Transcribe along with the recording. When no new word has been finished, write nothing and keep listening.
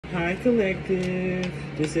Hi Collective,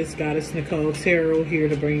 this is Goddess Nicole Tarot here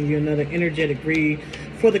to bring you another energetic read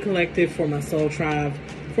for the collective, for my soul tribe,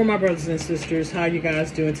 for my brothers and sisters. How you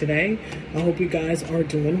guys doing today? I hope you guys are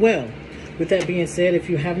doing well. With that being said, if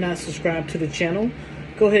you have not subscribed to the channel,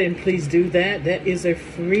 go ahead and please do that. That is a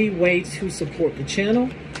free way to support the channel.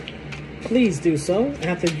 Please do so.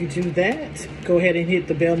 After you do that, go ahead and hit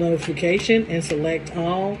the bell notification and select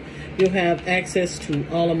all. You'll have access to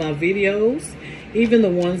all of my videos, even the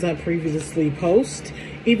ones I previously post.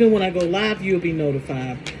 Even when I go live, you'll be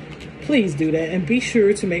notified. Please do that, and be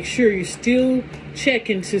sure to make sure you're still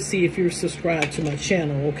checking to see if you're subscribed to my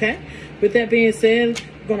channel, okay? With that being said,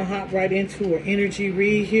 we're going to hop right into our energy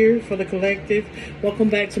read here for the collective. Welcome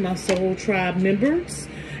back to my Soul Tribe members.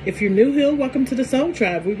 If you're new here, welcome to the Soul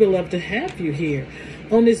Tribe. We would love to have you here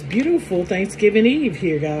on this beautiful Thanksgiving Eve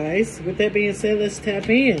here, guys. With that being said, let's tap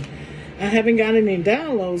in. I haven't got any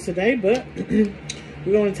downloads today, but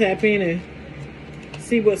we're going to tap in and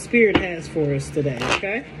see what Spirit has for us today,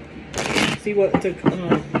 okay? See what the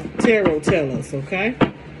tarot tell us, okay?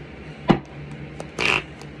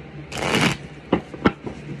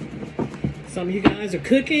 Some of you guys are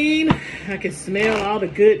cooking. I can smell all the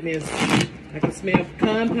goodness. I can smell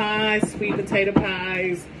pecan pies, sweet potato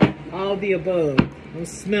pies, all the above. I'm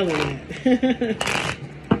smelling that.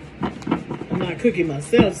 I'm not cooking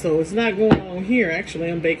myself, so it's not going on here.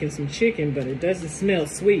 Actually, I'm baking some chicken, but it doesn't smell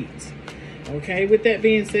sweet. Okay, with that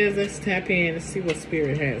being said, let's tap in and see what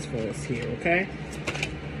Spirit has for us here, okay?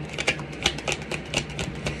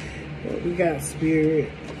 What we got,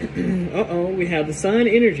 Spirit? Uh-oh, we have the Sun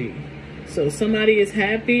energy. So somebody is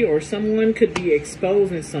happy, or someone could be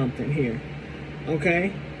exposing something here,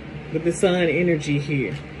 okay? With the Sun energy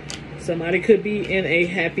here. Somebody could be in a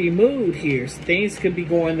happy mood here. Things could be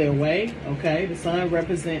going their way, okay? The Sun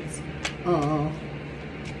represents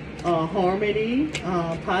harmony,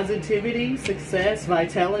 positivity, success,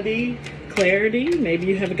 vitality, clarity. Maybe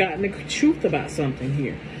you have gotten the truth about something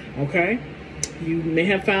here, okay? You may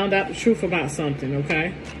have found out the truth about something,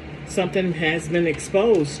 okay? Something has been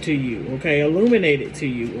exposed to you, okay? Illuminated to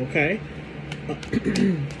you, okay?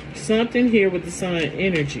 Something here with the Sun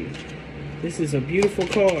energy. This is a beautiful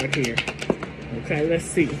card here. Okay, let's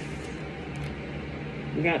see.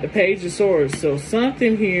 We got the Page of Swords. So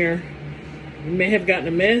something here, you may have gotten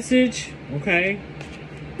a message, okay?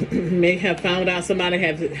 You may have found out somebody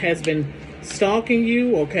has been stalking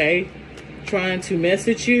you, okay? Trying to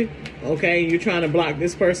message you, okay? You're trying to block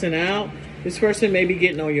this person out. This person may be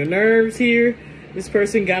getting on your nerves here. This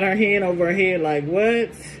person got her hand over her head like, what?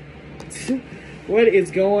 What is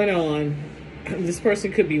going on? This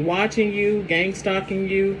person could be watching you, gang stalking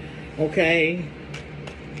you, okay?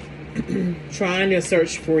 Trying to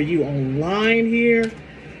search for you online here.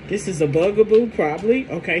 This is a bugaboo, probably.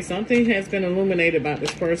 Okay, something has been illuminated about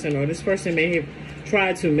this person, or this person may have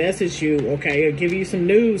tried to message you, okay, or give you some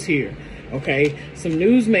news here, okay? Some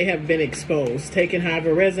news may have been exposed, taken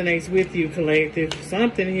however resonates with you, collective.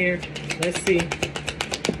 Something here. Let's see.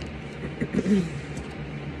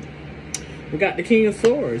 We got the King of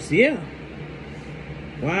Swords, yeah.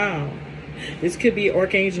 Wow. This could be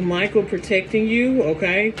Archangel Michael protecting you,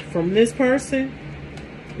 okay, from this person.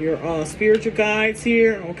 Your spiritual guides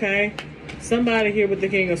here, okay. Somebody here with the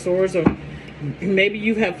King of Swords, or maybe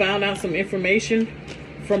you have found out some information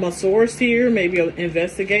from a source here, maybe an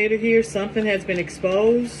investigator here. Something has been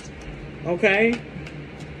exposed, okay,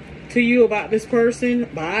 to you about this person.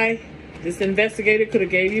 This investigator could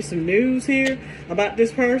have gave you some news here about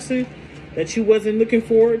this person that you wasn't looking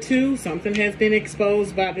forward to. Something has been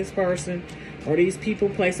exposed by this person or these people,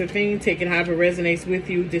 place, or thing. Take it however resonates with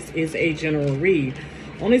you. This is a general read.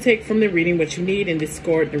 Only take from the reading what you need and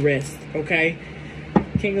discard the rest, okay?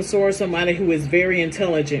 King of Swords, somebody who is very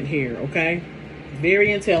intelligent here, okay?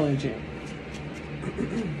 Very intelligent.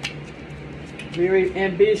 Very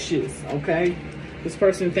ambitious, okay? This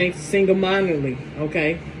person thinks single-mindedly,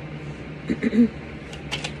 okay?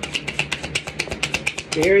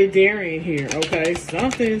 Very daring here, okay?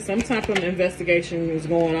 Some type of investigation is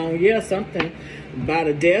going on. Yeah, something about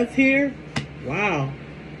a death here. Wow.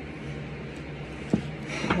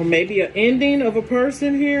 Or maybe an ending of a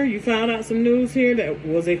person here. You found out some news here that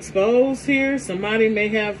was exposed here. Somebody may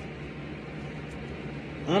have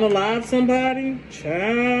unalived somebody.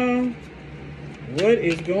 Child. What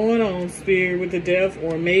is going on, Spirit, with the death?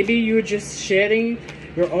 Or maybe you're just shedding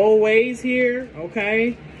your old ways here,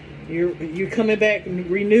 okay? You're coming back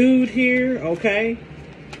renewed here, okay?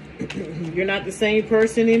 You're not the same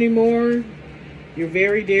person anymore. You're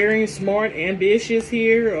very daring, smart, ambitious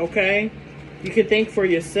here, okay? You can think for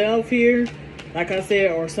yourself here, like I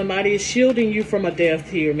said, or somebody is shielding you from a death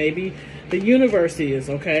here. Maybe The universe is,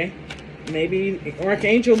 okay? Maybe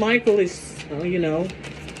Archangel Michael is,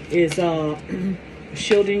 is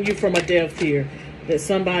shielding you from a death here that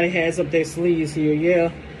somebody has up their sleeves here.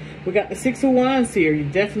 Yeah, we got the Six of Wands here.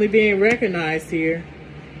 You're definitely being recognized here,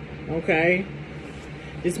 okay?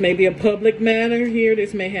 This may be a public matter here.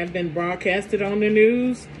 This may have been broadcasted on the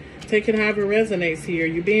news. Take it however it resonates here.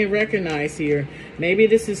 You're being recognized here. Maybe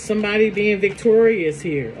this is somebody being victorious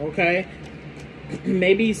here, okay?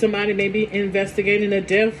 Maybe somebody may be investigating a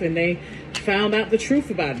death and they found out the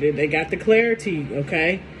truth about it. They got the clarity,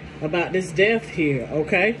 okay, about this death here,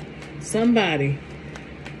 okay? Somebody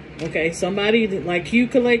like you,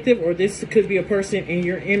 collective, or this could be a person in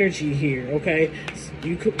your energy here, okay?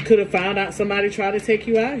 You could have found out somebody tried to take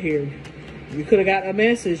you out here. You could have got a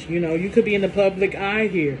message, you could be in the public eye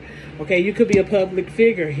here, okay? You could be a public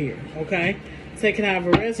figure here, okay? Take it however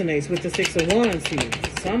it resonates with the Six of Wands here.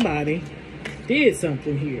 Somebody did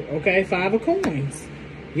something here, okay? Five of Coins.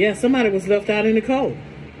 Yeah, somebody was left out in the cold.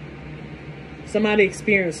 Somebody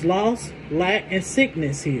experienced loss, lack, and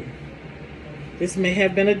sickness here. This may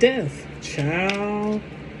have been a death. Child.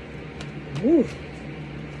 Woo.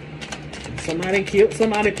 Somebody killed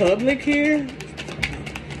somebody public here.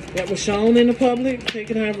 That was shown in the public. Take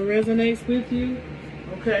it however it resonates with you.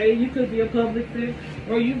 Okay, you could be a public figure.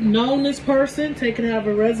 Or you've known this person. Take it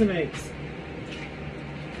however it resonates.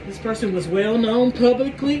 This person was well known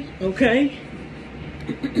publicly. Okay.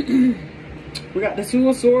 We got the Two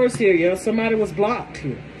of Swords here. Yeah, somebody was blocked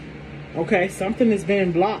here. Okay, something is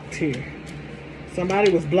being blocked here.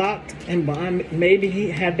 Somebody was blocked and maybe he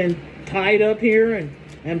had been tied up here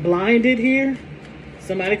and blinded here.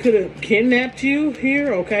 Somebody could have kidnapped you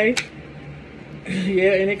here, okay?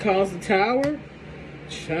 Yeah, and it caused the Tower.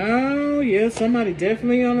 Child, yeah, somebody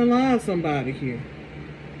definitely unalive somebody here.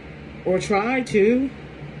 Or tried to.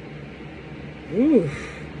 Ooh.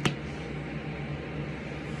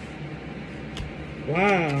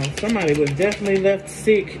 Wow, somebody was definitely left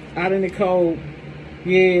sick out in the cold.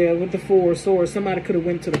 Yeah, with the Four of Swords. Somebody could have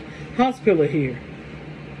went to the hospital here.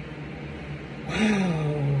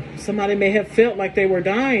 Wow. Somebody may have felt like they were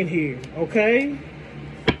dying here, okay?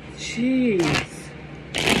 Jeez.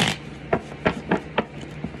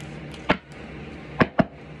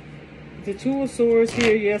 The Two of Swords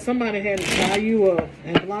here, yeah, somebody had to tie you up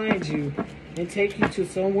and blind you and take you to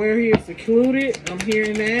somewhere here secluded. I'm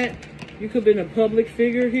hearing that. You could have been a public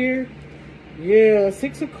figure here. Yeah,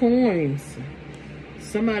 Six of Coins.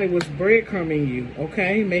 Somebody was breadcrumbing you,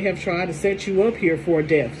 okay? May have tried to set you up here for a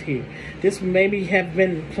death here. This maybe have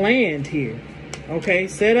been planned here, okay?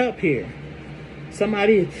 Set up here.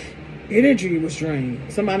 Somebody's energy was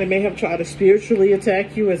drained. Somebody may have tried to spiritually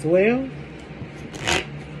attack you as well.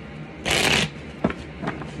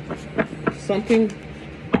 Something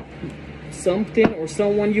or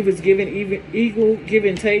someone you was giving equal give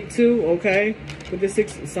and take to, okay? With the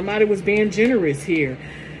Six, somebody was being generous here.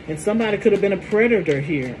 And somebody could have been a predator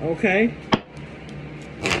here, okay?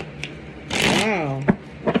 Wow.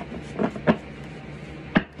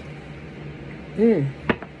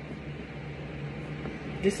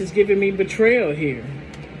 This is giving me betrayal here.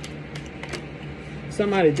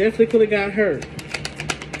 Somebody definitely could have got hurt.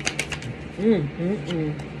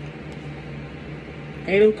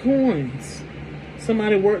 Eight of Coins.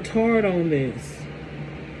 Somebody worked hard on this.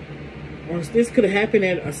 Or this could have happened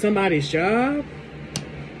at somebody's job.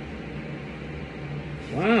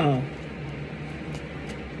 Wow.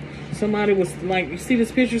 Somebody was like, you see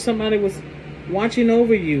this picture? Somebody was watching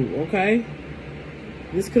over you, okay?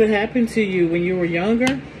 This could have happened to you when you were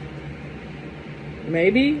younger.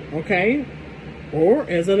 Maybe, okay? Or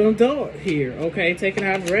as an adult here, okay? Take it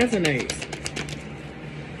how it resonates.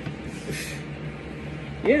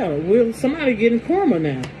 Yeah, will somebody getting karma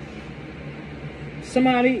now?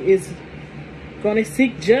 Somebody is going to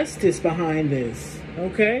seek justice behind this,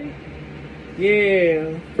 okay?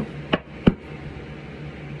 Yeah.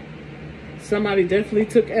 Somebody definitely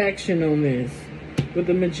took action on this with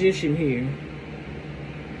the Magician here.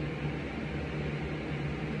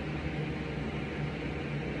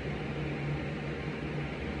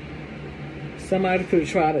 Somebody could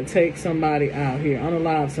try to take somebody out here,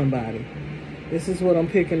 unalive somebody. This is what I'm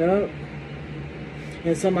picking up.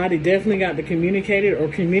 And somebody definitely got to communicate it or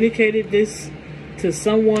communicated this to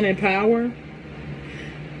someone in power.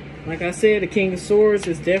 Like I said, the King of Swords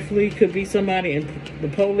is definitely could be somebody in the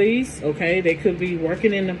police, okay? They could be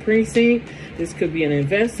working in the precinct. This could be an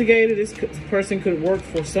investigator. This person could work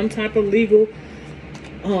for some type of legal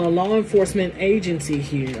law enforcement agency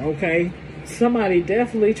here, okay? Somebody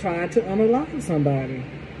definitely tried to unalive somebody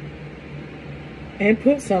and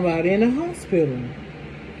put somebody in a hospital.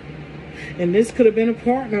 And this could have been a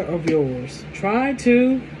partner of yours.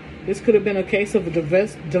 This could have been a case of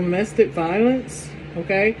domestic violence.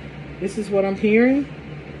 Okay? This is what I'm hearing.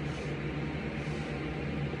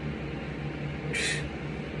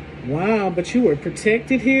 Wow, but you were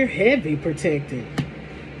protected here. Heavy protected.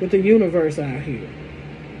 With the universe out here.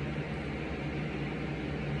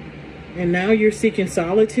 And now you're seeking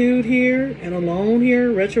solitude here and alone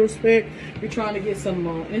here. Retrospect. You're trying to get some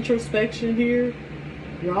introspection here.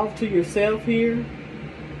 You're off to yourself here.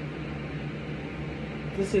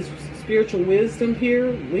 This is spiritual wisdom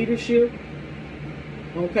here. Leadership.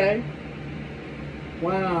 Okay.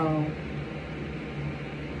 Wow.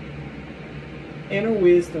 Inner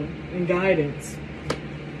wisdom and guidance.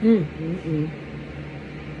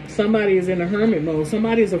 Somebody is in a hermit mode.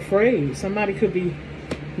 Somebody is afraid. Somebody could be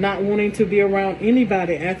not wanting to be around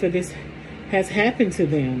anybody after this has happened to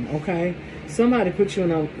them. Okay, somebody put you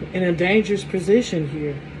in a dangerous position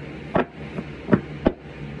here.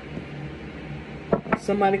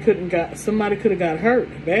 Somebody could have got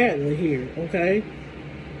hurt badly here. Okay,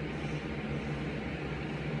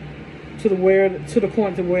 to the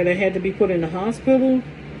point to where they had to be put in the hospital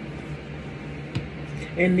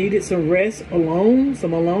and needed some rest alone,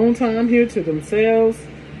 some alone time here to themselves.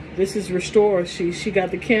 This is restore. She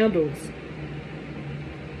got the candles.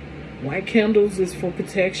 White candles is for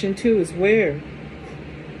protection too, as well.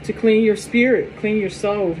 To clean your spirit, clean your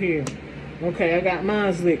soul here. Okay, I got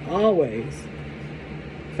mine lit always.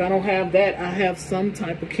 If I don't have that, I have some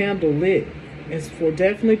type of candle lit. It's for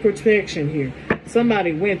definitely protection here.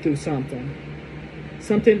 Somebody went through something.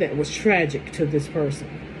 Something that was tragic to this person.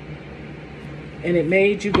 And it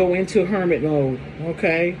made you go into hermit mode.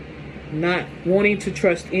 Okay? Not wanting to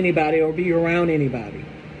trust anybody or be around anybody.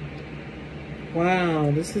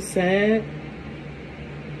 Wow, this is sad.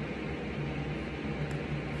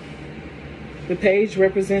 The page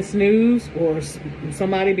represents news or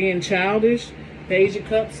somebody being childish. Page of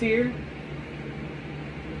Cups here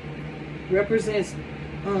represents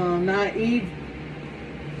naive,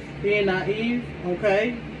 being naive.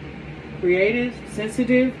 Okay, creative,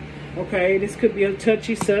 sensitive. Okay, this could be a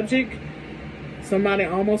touchy subject. Somebody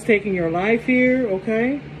almost taking your life here.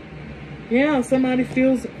 Okay, yeah, somebody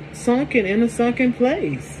feels sunken in a sunken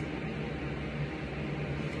place.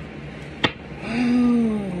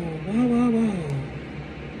 Wow.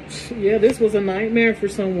 Yeah, this was a nightmare for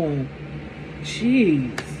someone.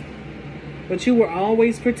 Jeez. But you were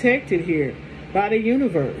always protected here by the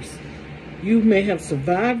universe. You may have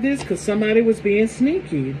survived this because somebody was being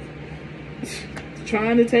sneaky.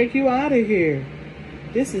 Trying to take you out of here.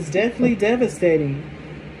 This is definitely devastating.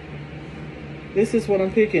 This is what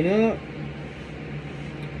I'm picking up.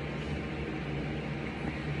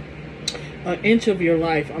 An inch of your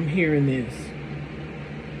life, I'm hearing this.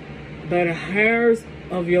 By the hairs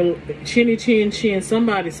of your chinny chin,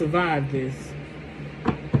 somebody survived this.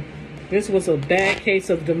 This was a bad case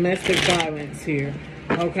of domestic violence here.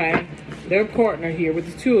 Okay? Their partner here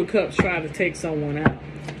with the Two of Cups trying to take someone out.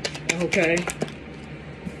 Okay?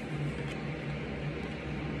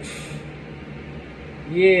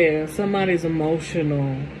 Yeah, somebody's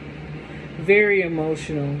emotional. Very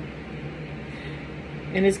emotional.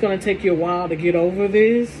 And it's going to take you a while to get over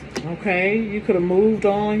this. Okay? You could have moved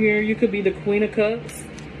on here. You could be the Queen of Cups.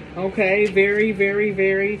 Okay? Very, very,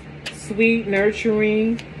 very sweet,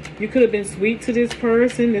 nurturing. You could have been sweet to this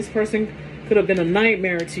person. This person could have been a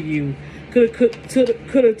nightmare to you. Could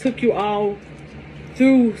have took you all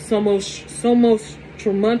through so much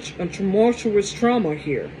tumultuous trauma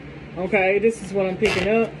here. Okay, this is what I'm picking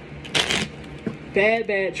up.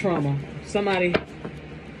 Bad trauma. Somebody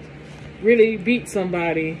really beat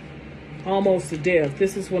somebody almost to death.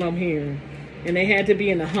 This is what I'm hearing. And they had to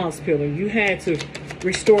be in the hospital. You had to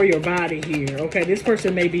restore your body here. Okay, this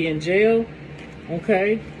person may be in jail.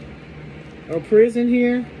 Okay. Or prison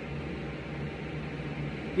here.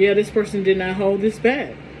 Yeah, this person did not hold this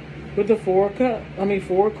back. With the four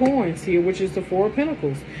coins here, which is the Four of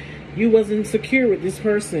Pentacles. You wasn't secure with this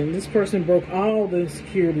person. This person broke all the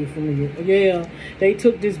security from you. Yeah, they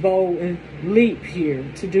took this bold and leap here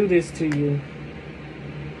to do this to you.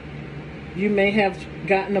 You may have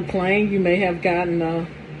gotten a plane. You may have gotten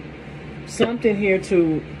something here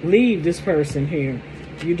to leave this person here.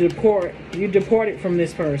 You deported from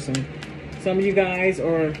this person. Some of you guys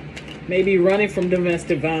are maybe running from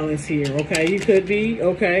domestic violence here. Okay, you could be.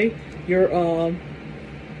 Okay, you're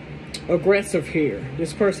aggressive here.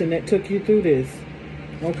 This person that took you through this.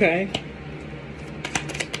 Okay.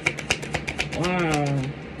 Wow.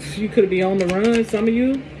 You could be on the run, some of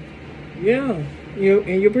you. Yeah.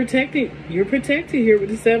 You're protected. You're protected here with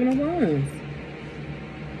the Seven of Wands.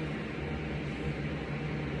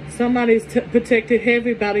 Somebody's protected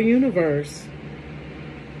heavy by the universe.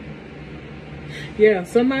 Yeah,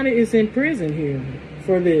 somebody is in prison here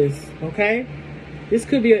for this, okay? This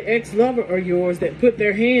could be an ex-lover of yours that put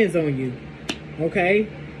their hands on you, okay?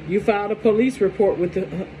 You filed a police report with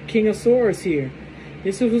the King of Swords here.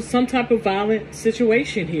 This was some type of violent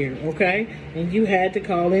situation here, okay? And you had to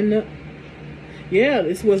call in the... Yeah,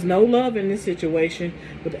 this was no love in this situation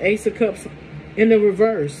with the Ace of Cups in the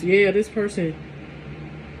reverse. Yeah, this person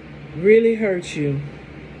really hurt you.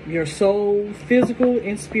 Your soul, physical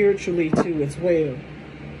and spiritually too as well.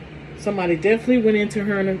 Somebody definitely went into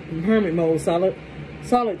hermit mode,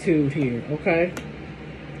 solitude here, okay?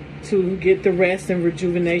 To get the rest and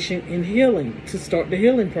rejuvenation and healing, to start the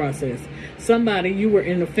healing process. Somebody you were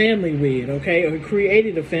in a family with, okay? Or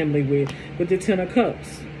created a family with the Ten of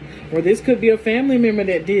Cups. Or this could be a family member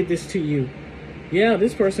that did this to you. Yeah,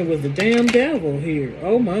 this person was the damn devil here.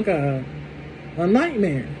 Oh my God. A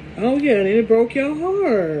nightmare. Oh yeah, and it broke your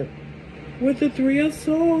heart. With the Three of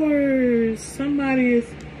Swords. Somebody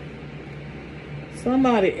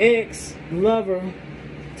ex-lover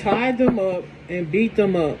tied them up and beat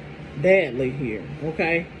them up badly here,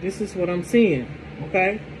 okay? This is what I'm seeing,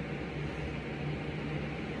 okay?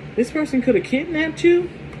 This person could have kidnapped you.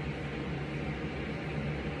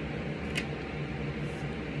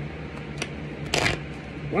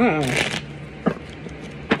 Wow.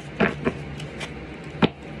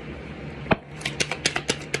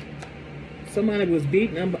 Somebody was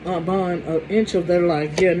beaten upon an inch of their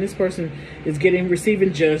life. Yeah, and this person is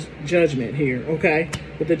receiving judgment here, okay?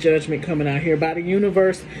 With the judgment coming out here by the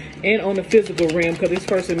universe and on the physical realm, because this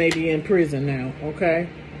person may be in prison now, okay?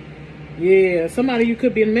 Yeah, somebody you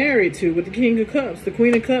could be married to with the King of Cups. The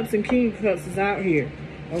Queen of Cups and King of Cups is out here,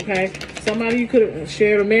 okay? Somebody you could have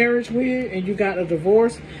shared a marriage with and you got a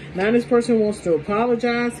divorce. Now this person wants to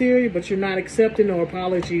apologize here, but you're not accepting no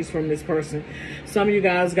apologies from this person. Some of you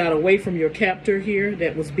guys got away from your captor here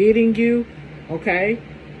that was beating you, okay?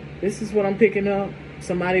 This is what I'm picking up.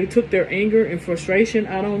 Somebody took their anger and frustration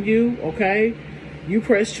out on you, okay? You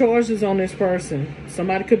press charges on this person.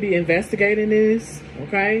 Somebody could be investigating this,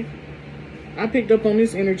 okay? I picked up on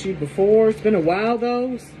this energy before. It's been a while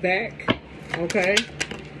though. It's back, okay?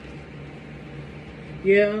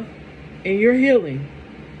 Yeah, and you're healing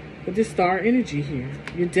with this star energy here.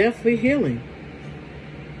 You're definitely healing.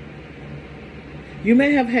 You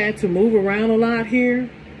may have had to move around a lot here,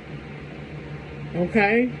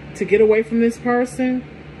 okay, to get away from this person,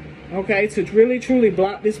 okay, to really truly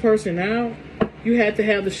block this person out. You had to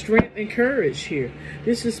have the strength and courage here.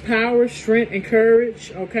 This is power, strength, and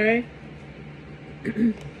courage, okay?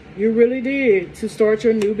 You really did, to start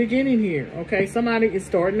your new beginning here, okay? Somebody is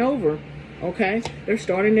starting over. Okay, they're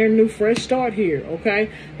starting their new fresh start here, okay?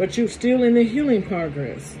 But you're still in the healing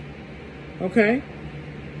progress, okay?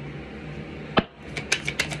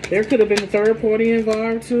 There could have been a third party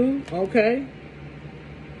involved too, okay?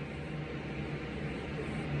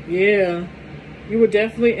 Yeah, you were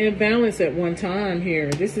definitely in balance at one time here.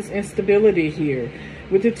 This is instability here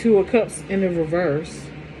with the Two of Cups in the reverse.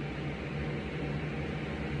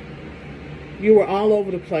 You were all over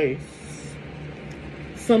the place.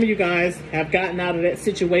 Some of you guys have gotten out of that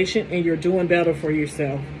situation and you're doing better for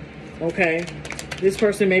yourself, okay? This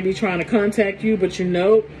person may be trying to contact you, but you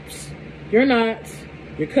know, you're not.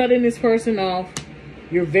 You're cutting this person off.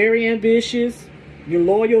 You're very ambitious. You're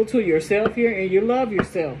loyal to yourself here and you love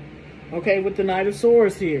yourself, okay? With the Knight of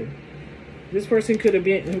Swords here. This person could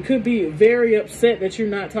be very upset that you're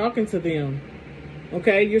not talking to them,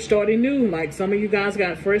 okay? You're starting new. Like some of you guys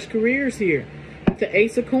got fresh careers here with the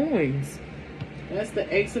Ace of Coins. That's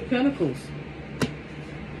the Ace of Pentacles.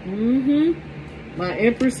 My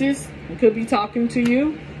Empresses could be talking to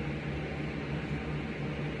you.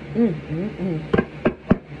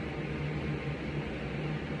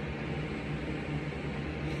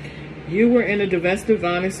 You were in a domestic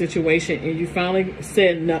violence situation and you finally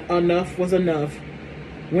said enough was enough.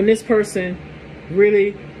 When this person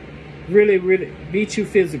really beat you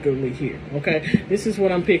physically here, okay? This is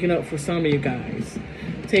what I'm picking up for some of you guys.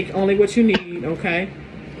 Take only what you need, okay?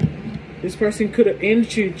 This person could have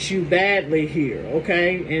injured you badly here,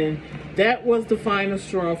 okay? And that was the final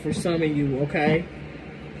straw for some of you, okay?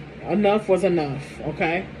 Enough was enough,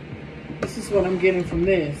 okay? This is what I'm getting from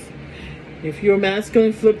this. If you're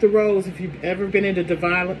masculine, flip the roles. If you've ever been in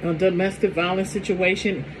a domestic violence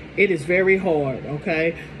situation, it is very hard,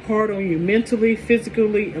 okay? Hard on you mentally,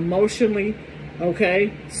 physically, emotionally,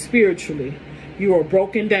 okay? Spiritually. You are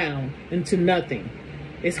broken down into nothing.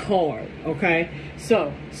 It's hard, okay?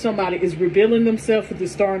 So, somebody is revealing themselves with the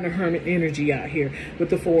Star and the Hermit energy out here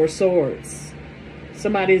with the Four of Swords.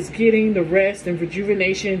 Somebody is getting the rest and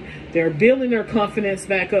rejuvenation. They're building their confidence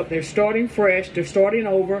back up. They're starting fresh. They're starting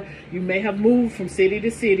over. You may have moved from city to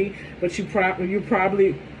city, but you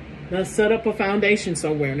probably set up a foundation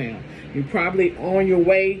somewhere now. You're probably on your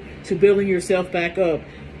way to building yourself back up.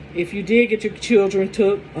 If you did get your children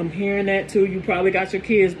took, I'm hearing that too. You probably got your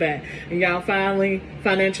kids back. And y'all finally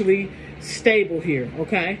financially stable here,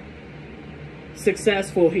 okay?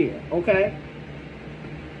 Successful here, okay?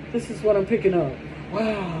 This is what I'm picking up.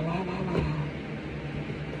 Wow.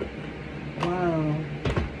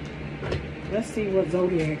 Let's see what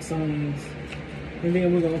zodiac signs, and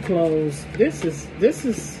then we're gonna close. This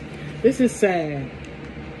is sad.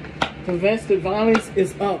 Domestic violence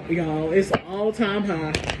is up, y'all. It's an all-time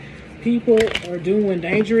high. People are doing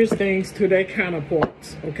dangerous things to their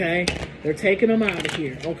counterparts, okay? They're taking them out of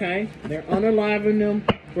here, okay? They're unaliving them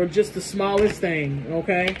for just the smallest thing,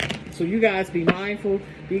 okay? So you guys be mindful,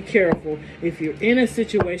 be careful. If you're in a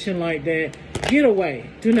situation like that, get away.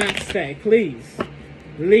 Do not stay, please.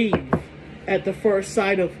 Leave at the first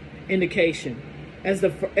sight of indication. At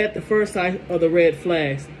the first sight of the red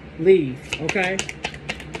flags, leave, okay?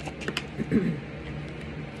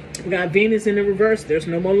 We got Venus in the reverse. There's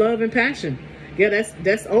no more love and passion. Yeah,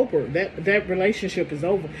 that's over. That relationship is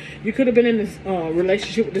over. You could have been in this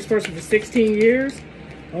relationship with this person for 16 years.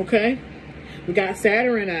 Okay. We got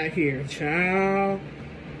Saturn out here. Child.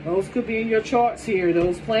 Those could be in your charts here.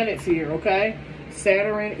 Those planets here. Okay.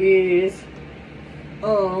 Saturn is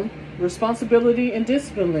responsibility and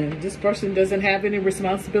discipline. This person doesn't have any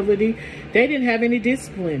responsibility. They didn't have any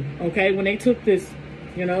discipline. Okay. When they took this,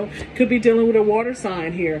 you know, could be dealing with a water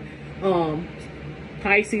sign here.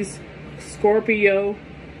 Pisces, Scorpio,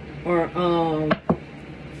 or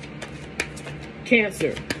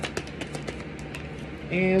Cancer.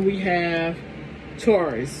 And we have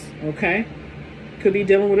Taurus, okay? Could be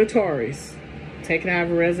dealing with a Taurus. Take it out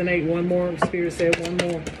and resonate. One more. Spirit said one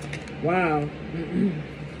more. Wow.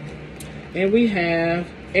 And we have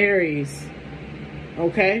Aries,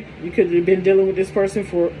 okay? You could have been dealing with this person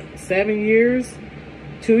for 7 years,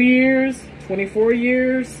 2 years, 24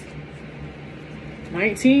 years,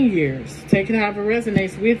 19 years. Take it however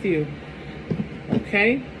resonates with you.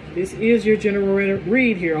 Okay? This is your general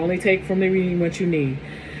read here. Only take from the reading what you need.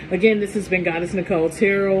 Again, this has been Goddess Nicole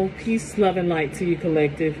Tarot. Peace, love, and light to you,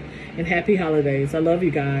 collective. And happy holidays. I love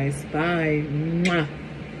you guys. Bye. Mwah.